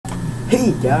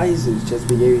Hey guys, it's Just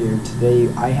Behavior here. Today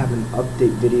I have an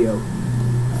update video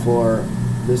for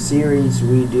the series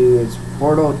we do. It's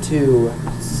Portal 2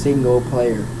 single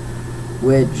player,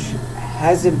 which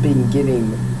hasn't been getting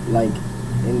like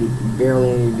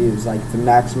barely any views. Like the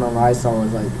maximum I saw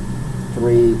was like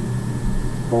 3,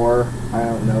 4, I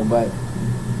don't know, but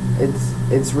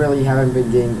it's really haven't been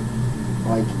getting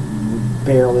like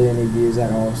barely any views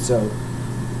at all. So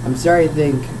I'm sorry. I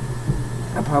think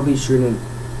I probably shouldn't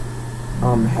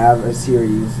have a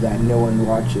series that no one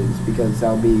watches, because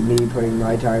that'll be me putting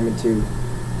my time into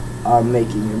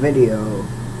making a video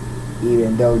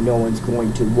even though no one's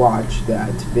going to watch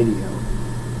that video.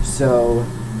 So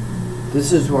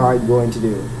this is what I'm going to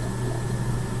do.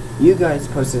 You guys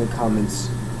post in the comments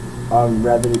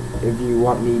rather if you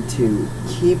want me to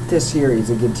keep the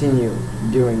series and continue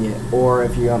doing it, or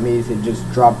if you want me to just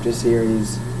drop the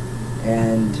series,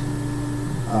 and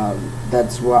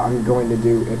that's what I'm going to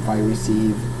do if I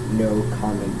receive no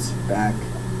comments back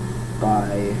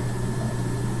by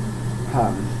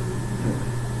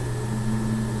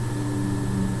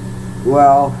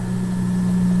well,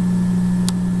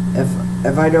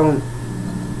 if I don't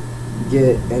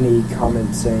get any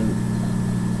comments saying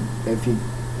if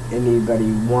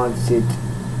anybody wants it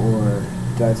or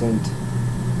doesn't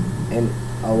in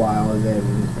a while,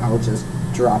 then I'll just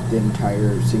drop the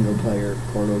entire single player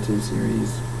Portal 2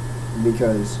 series.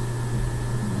 Because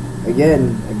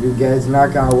again, if you guys are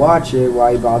not gonna watch it,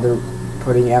 why bother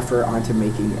putting effort onto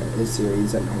making a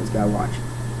series that no one's gonna watch?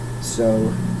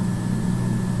 So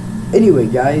anyway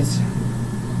guys,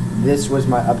 this was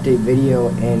my update video,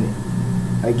 and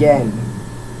again,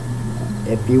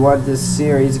 if you want this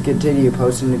series to continue,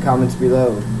 post in the comments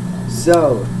below.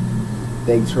 So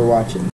thanks for watching.